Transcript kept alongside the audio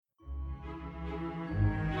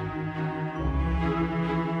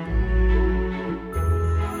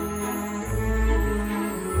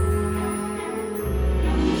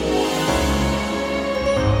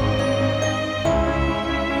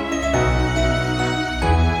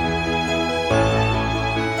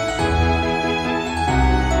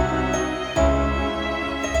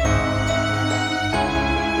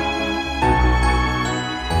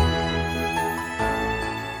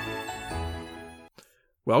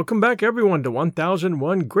Welcome back, everyone, to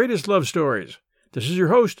 1001 Greatest Love Stories. This is your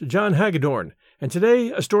host, John Hagedorn, and today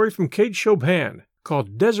a story from Kate Chopin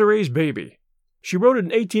called Desiree's Baby. She wrote it in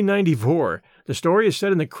 1894. The story is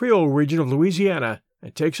set in the Creole region of Louisiana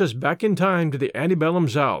and takes us back in time to the antebellum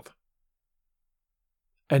South.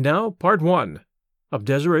 And now, part 1 of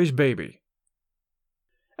Desiree's Baby.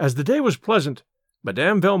 As the day was pleasant,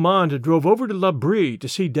 Madame Valmond drove over to La Brie to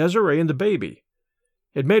see Desiree and the baby.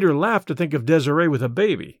 It made her laugh to think of Desiree with a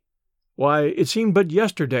baby. Why, it seemed but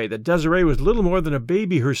yesterday that Desiree was little more than a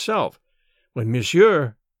baby herself, when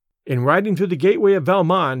Monsieur, in riding through the gateway of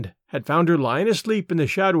Valmond, had found her lying asleep in the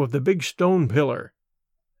shadow of the big stone pillar.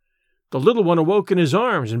 The little one awoke in his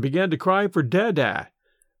arms and began to cry for Dada.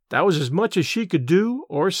 That was as much as she could do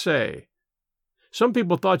or say. Some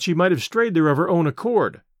people thought she might have strayed there of her own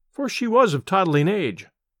accord, for she was of toddling age.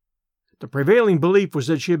 The prevailing belief was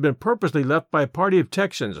that she had been purposely left by a party of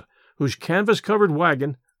Texans, whose canvas-covered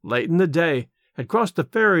wagon, late in the day, had crossed the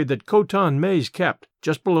ferry that Coton Mays kept,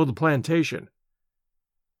 just below the plantation.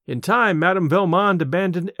 In time, Madame Valmond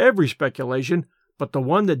abandoned every speculation but the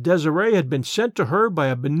one that Desiree had been sent to her by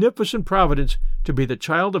a beneficent providence to be the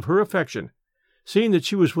child of her affection, seeing that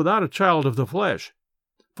she was without a child of the flesh.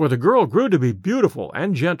 For the girl grew to be beautiful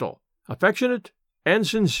and gentle, affectionate and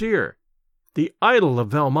sincere, the idol of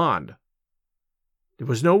Valmond. It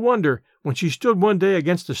was no wonder, when she stood one day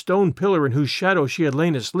against the stone pillar in whose shadow she had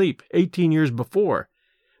lain asleep 18 years before,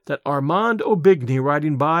 that Armand Aubigny,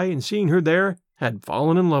 riding by and seeing her there, had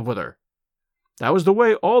fallen in love with her. That was the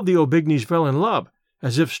way all the Aubignys fell in love,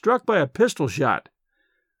 as if struck by a pistol shot.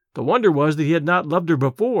 The wonder was that he had not loved her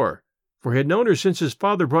before, for he had known her since his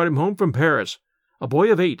father brought him home from Paris, a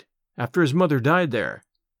boy of 8, after his mother died there.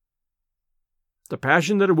 The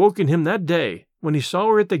passion that awoke in him that day, when he saw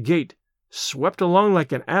her at the gate, swept along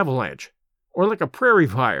like an avalanche, or like a prairie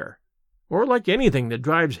fire, or like anything that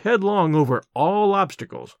drives headlong over all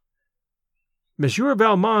obstacles. Monsieur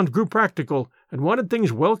Valmond grew practical and wanted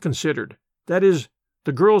things well considered, that is,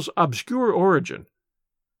 the girl's obscure origin.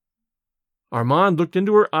 Armand looked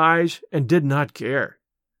into her eyes and did not care.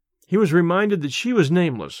 He was reminded that she was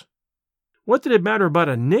nameless. What did it matter about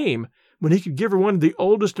a name when he could give her one of the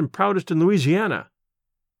oldest and proudest in Louisiana?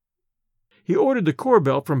 He ordered the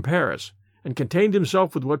corbeille from Paris, and contained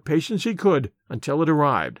himself with what patience he could until it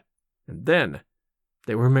arrived, and then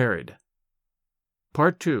they were married.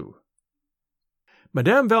 Part 2.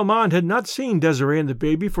 Madame Valmond had not seen Desiree and the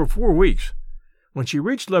baby for 4 weeks. When she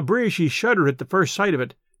reached La Brie, she shuddered at the first sight of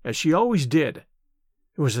it, as she always did.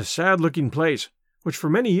 It was a sad-looking place, which for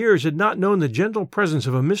many years had not known the gentle presence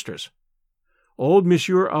of a mistress. Old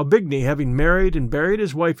Monsieur Aubigny having married and buried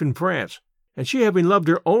his wife in France, and she having loved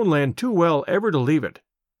her own land too well ever to leave it.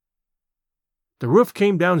 The roof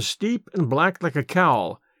came down steep and black like a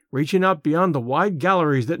cowl, reaching out beyond the wide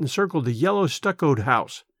galleries that encircled the yellow stuccoed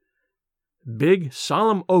house. Big,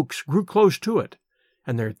 solemn oaks grew close to it,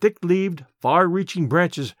 and their thick-leaved, far-reaching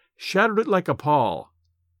branches shadowed it like a pall.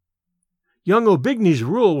 Young Aubigny's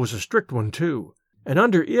rule was a strict one, too, and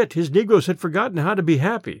under it his negroes had forgotten how to be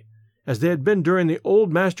happy, as they had been during the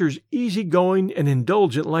old master's easy-going and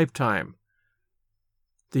indulgent lifetime.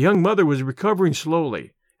 The young mother was recovering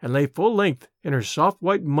slowly, and lay full length in her soft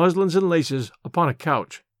white muslins and laces upon a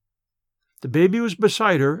couch. The baby was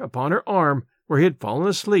beside her upon her arm where he had fallen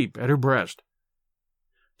asleep at her breast.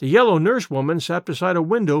 The yellow nurse-woman sat beside a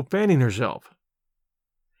window fanning herself.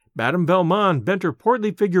 Madame Valmond bent her portly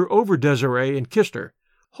figure over Desiree and kissed her,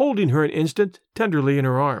 holding her an instant tenderly in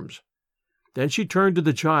her arms. Then she turned to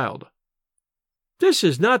the child. "This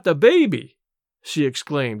is not the baby!" she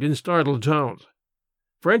exclaimed in startled tones.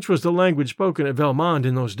 French was the language spoken at Valmond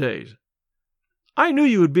in those days. "I knew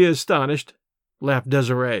you would be astonished," laughed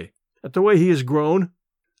Desiree, "at the way he has grown.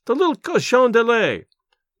 The little cochon de lait!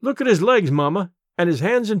 Look at his legs, mamma, and his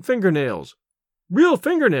hands and fingernails. Real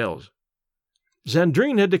fingernails.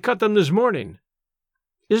 Zandrine had to cut them this morning.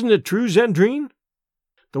 Isn't it true, Zandrine?"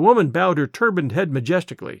 The woman bowed her turbaned head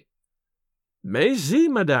majestically. "Mais si,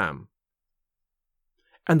 madame."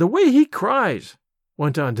 "And the way he cries,"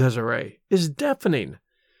 went on Desiree, "is deafening.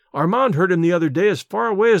 Armand heard him the other day as far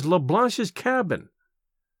away as La Blanche's cabin."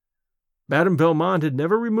 Madame Valmond had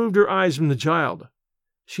never removed her eyes from the child.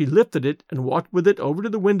 She lifted it and walked with it over to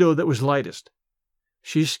the window that was lightest.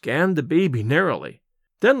 She scanned the baby narrowly,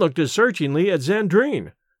 then looked as searchingly at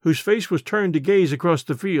Zandrine, whose face was turned to gaze across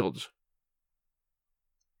the fields.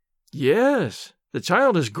 "Yes, the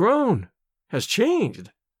child has grown, has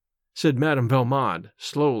changed," said Madame Valmond,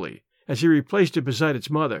 slowly, as he replaced it beside its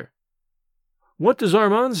mother. "What does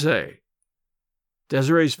Armand say?"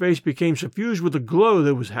 Desiree's face became suffused with a glow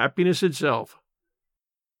that was happiness itself.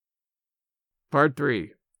 Part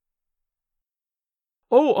 3.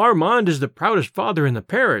 "Oh, Armand is the proudest father in the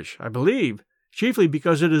parish, I believe, chiefly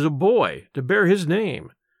because it is a boy to bear his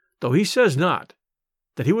name, though he says not,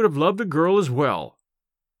 that he would have loved a girl as well.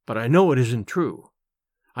 But I know it isn't true.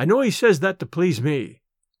 I know he says that to please me.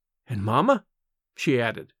 And Mamma," she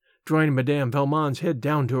added, drawing Madame Valmont's head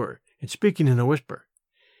down to her and speaking in a whisper,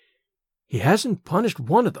 "he hasn't punished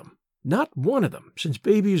one of them, not one of them, since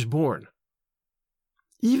baby is born.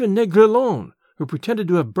 Even Négrillon, who pretended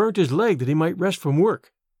to have burnt his leg that he might rest from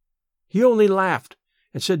work. He only laughed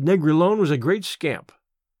and said Négrillon was a great scamp.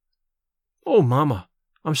 Oh, Mamma,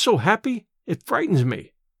 I'm so happy, it frightens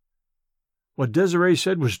me." What Désirée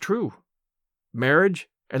said was true. Marriage,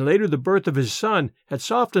 and later the birth of his son, had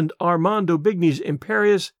softened Armand d'Aubigny's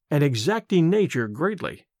imperious and exacting nature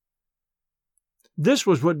greatly. This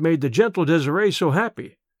was what made the gentle Désirée so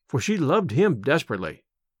happy, for she loved him desperately.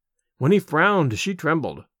 When he frowned, she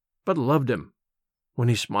trembled, but loved him. When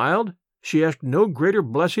he smiled, she asked no greater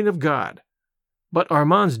blessing of God. But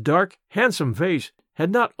Armand's dark, handsome face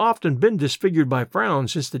had not often been disfigured by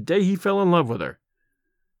frowns since the day he fell in love with her.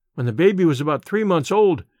 When the baby was about 3 months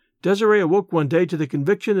old, Désirée awoke one day to the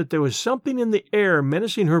conviction that there was something in the air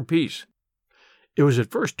menacing her peace. It was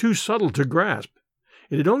at first too subtle to grasp.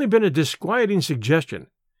 It had only been a disquieting suggestion,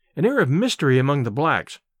 an air of mystery among the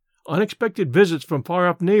blacks, unexpected visits from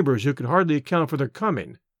far-off neighbors who could hardly account for their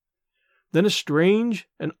coming. Then a strange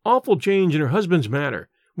and awful change in her husband's manner,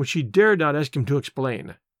 which she dared not ask him to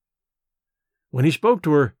explain. When he spoke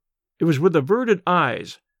to her, it was with averted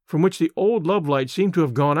eyes, from which the old love-light seemed to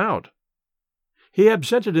have gone out. He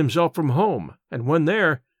absented himself from home, and when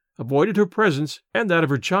there, avoided her presence and that of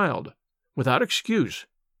her child, without excuse.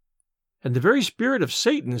 And the very spirit of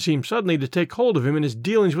Satan seemed suddenly to take hold of him in his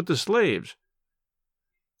dealings with the slaves.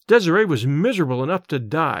 Désirée was miserable enough to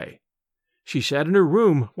die. She sat in her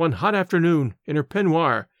room one hot afternoon, in her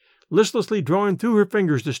peignoir, listlessly drawing through her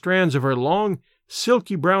fingers the strands of her long,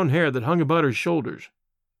 silky brown hair that hung about her shoulders.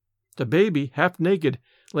 The baby, half naked,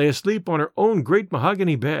 lay asleep on her own great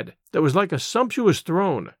mahogany bed, that was like a sumptuous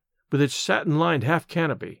throne, with its satin-lined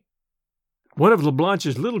half-canopy. One of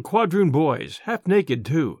Leblanche's little quadroon boys, half naked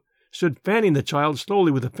too, stood fanning the child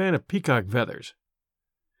slowly with a fan of peacock feathers.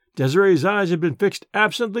 Désirée's eyes had been fixed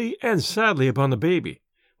absently and sadly upon the baby,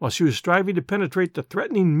 while she was striving to penetrate the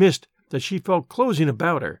threatening mist that she felt closing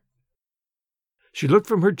about her. She looked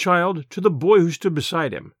from her child to the boy who stood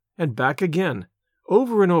beside him, and back again,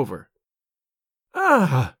 over and over.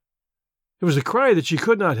 "Ah!" It was a cry that she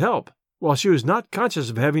could not help, while she was not conscious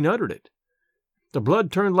of having uttered it. The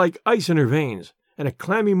blood turned like ice in her veins, and a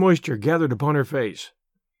clammy moisture gathered upon her face.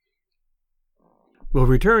 We'll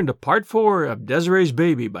return to Part 4 of Désirée's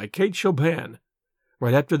Baby by Kate Chopin,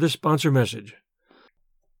 right after this sponsor message.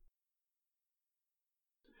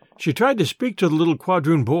 She tried to speak to the little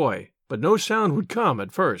quadroon boy, but no sound would come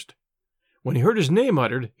at first. When he heard his name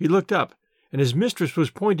uttered, he looked up, and his mistress was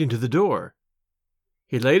pointing to the door.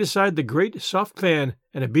 He laid aside the great soft fan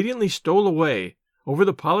and obediently stole away, over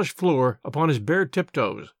the polished floor, upon his bare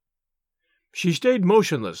tiptoes. She stayed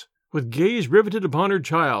motionless, with gaze riveted upon her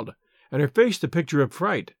child, and her face the picture of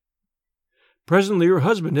fright. Presently her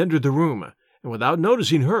husband entered the room, and without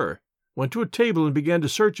noticing her, went to a table and began to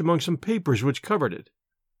search among some papers which covered it.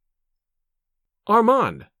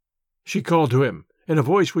 "Armand!" she called to him, in a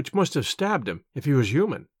voice which must have stabbed him, if he was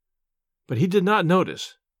human. But he did not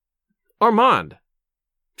notice. "Armand!"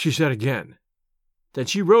 she said again. Then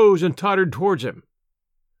she rose and tottered towards him.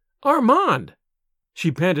 "Armand!"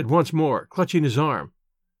 she panted once more, clutching his arm.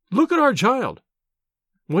 "Look at our child!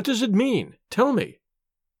 What does it mean? Tell me."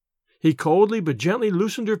 He coldly but gently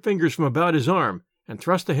loosened her fingers from about his arm and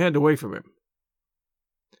thrust the hand away from him.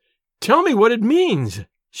 "Tell me what it means!"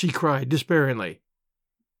 she cried despairingly.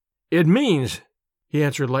 "It means," he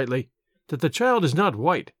answered lightly, "that the child is not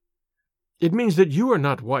white. It means that you are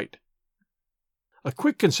not white." A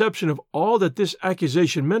quick conception of all that this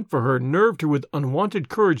accusation meant for her nerved her with unwonted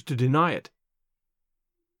courage to deny it.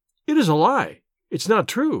 "It is a lie. It's not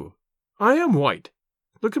true. I am white.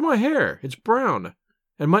 Look at my hair. It's brown.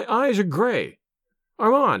 And my eyes are gray.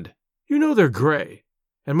 Armand, you know they're gray.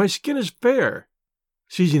 And my skin is fair,"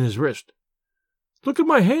 seizing his wrist. "Look at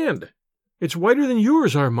my hand. It's whiter than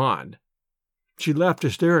yours, Armand." She laughed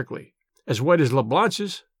hysterically. "As white as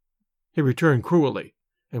Leblanche's," he returned cruelly,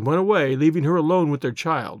 and went away, leaving her alone with their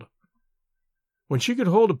child. When she could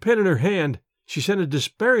hold a pen in her hand, she sent a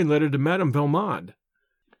despairing letter to Madame Valmont.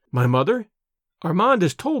 "My mother, Armand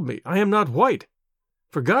has told me I am not white.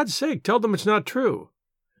 For God's sake, tell them it's not true.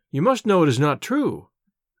 You must know it is not true.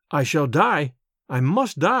 I shall die. I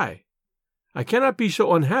must die. I cannot be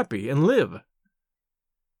so unhappy and live."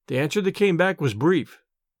 The answer that came back was brief.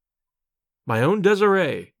 My own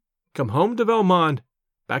Desiree, come home to Valmont,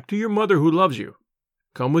 back to your mother who loves you.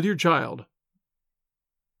 Come with your child.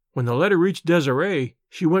 When the letter reached Desiree,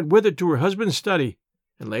 she went with it to her husband's study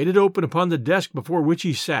and laid it open upon the desk before which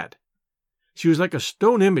he sat. She was like a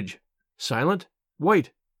stone image, silent,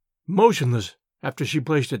 white, motionless after she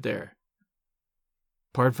placed it there.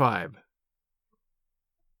 Part 5.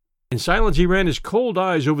 In silence he ran his cold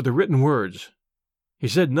eyes over the written words. He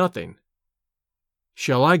said nothing.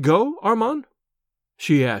 "Shall I go, Armand?"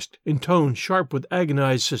 she asked, in tones sharp with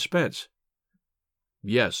agonized suspense.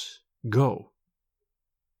 "Yes, go."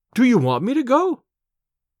 "Do you want me to go?"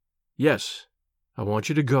 "Yes, I want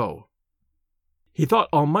you to go." He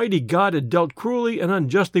thought Almighty God had dealt cruelly and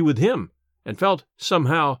unjustly with him, and felt,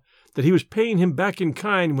 somehow, that he was paying him back in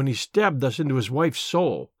kind when he stabbed thus into his wife's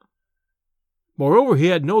soul. Moreover, he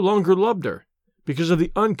had no longer loved her, because of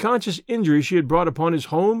the unconscious injury she had brought upon his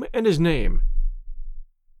home and his name.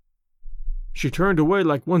 She turned away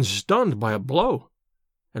like one stunned by a blow,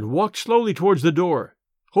 and walked slowly towards the door,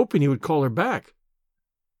 hoping he would call her back.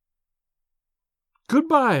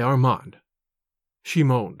 "Goodbye, Armand," she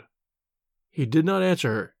moaned. He did not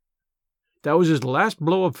answer her. That was his last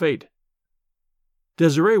blow of fate.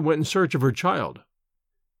 Desiree went in search of her child.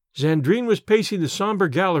 Zandrine was pacing the somber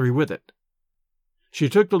gallery with it. She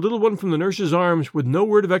took the little one from the nurse's arms with no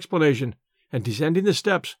word of explanation, and descending the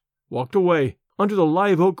steps, walked away under the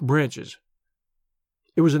live oak branches.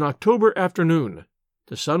 It was an October afternoon.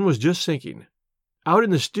 The sun was just sinking. Out in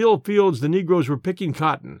the still fields the negroes were picking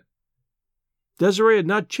cotton. Desiree had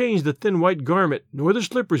not changed the thin white garment nor the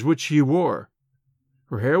slippers which she wore.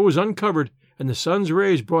 Her hair was uncovered, and the sun's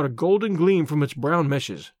rays brought a golden gleam from its brown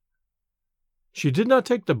meshes. She did not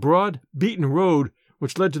take the broad, beaten road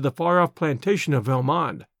which led to the far-off plantation of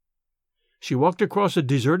Valmont. She walked across a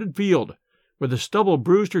deserted field, where the stubble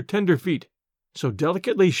bruised her tender feet, so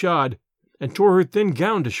delicately shod, and tore her thin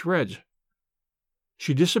gown to shreds.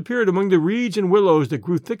 She disappeared among the reeds and willows that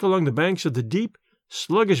grew thick along the banks of the deep,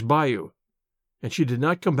 sluggish bayou, and she did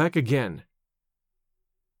not come back again.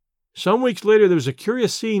 Some weeks later there was a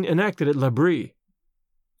curious scene enacted at La Brie.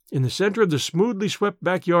 In the center of the smoothly swept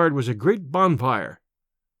backyard was a great bonfire.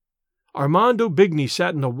 Armand Aubigny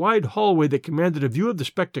sat in the wide hallway that commanded a view of the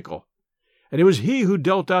spectacle, and it was he who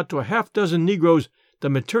dealt out to a half-dozen negroes the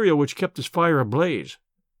material which kept his fire ablaze.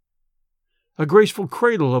 A graceful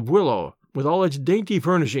cradle of willow, with all its dainty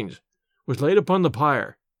furnishings, was laid upon the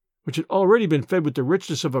pyre, which had already been fed with the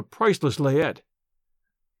richness of a priceless layette.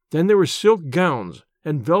 Then there were silk gowns,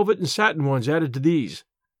 and velvet and satin ones added to these.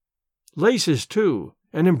 Laces, too,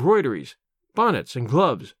 and embroideries, bonnets and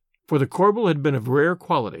gloves, for the corbel had been of rare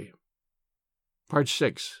quality. Part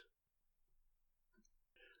 6.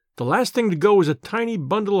 The last thing to go was a tiny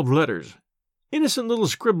bundle of letters, innocent little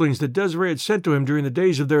scribblings that Desiree had sent to him during the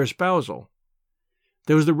days of their espousal.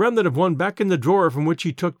 There was the remnant of one back in the drawer from which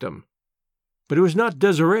he took them. But it was not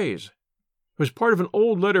Desiree's. It was part of an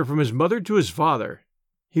old letter from his mother to his father.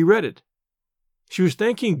 He read it. She was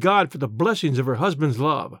thanking God for the blessings of her husband's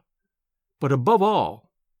love. But above all,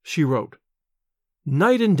 she wrote,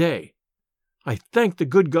 "Night and day, I thank the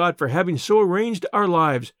good God for having so arranged our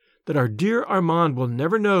lives that our dear Armand will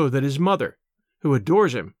never know that his mother, who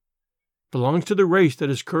adores him, belongs to the race that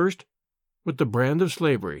is cursed with the brand of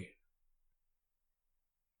slavery."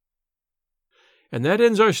 And that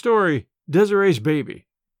ends our story, Desiree's Baby,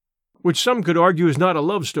 which some could argue is not a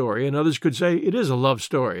love story, and others could say it is a love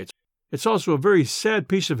story. It's also a very sad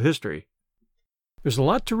piece of history. There's a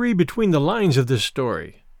lot to read between the lines of this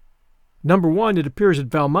story. Number one, it appears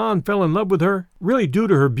that Valmont fell in love with her really due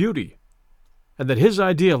to her beauty, and that his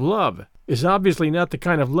idea of love is obviously not the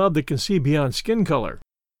kind of love that can see beyond skin color.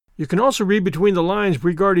 You can also read between the lines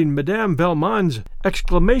regarding Madame Valmont's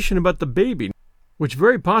exclamation about the baby, which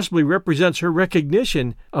very possibly represents her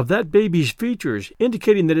recognition of that baby's features,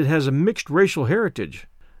 indicating that it has a mixed racial heritage.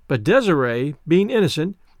 But Desiree, being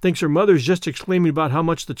innocent, thinks her mother's just exclaiming about how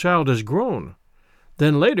much the child has grown.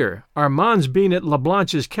 Then later, Armand's being at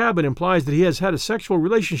Leblanche's cabin implies that he has had a sexual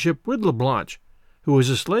relationship with Leblanche, who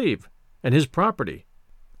is a slave, and his property.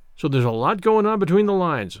 So there's a lot going on between the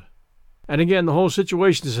lines. And again, the whole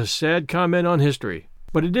situation is a sad comment on history.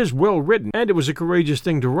 But it is well written, and it was a courageous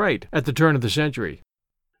thing to write at the turn of the century.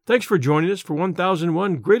 Thanks for joining us for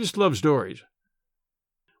 1001 Greatest Love Stories.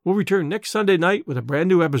 We'll return next Sunday night with a brand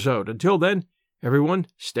new episode. Until then, everyone,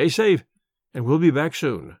 stay safe, and we'll be back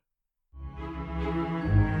soon.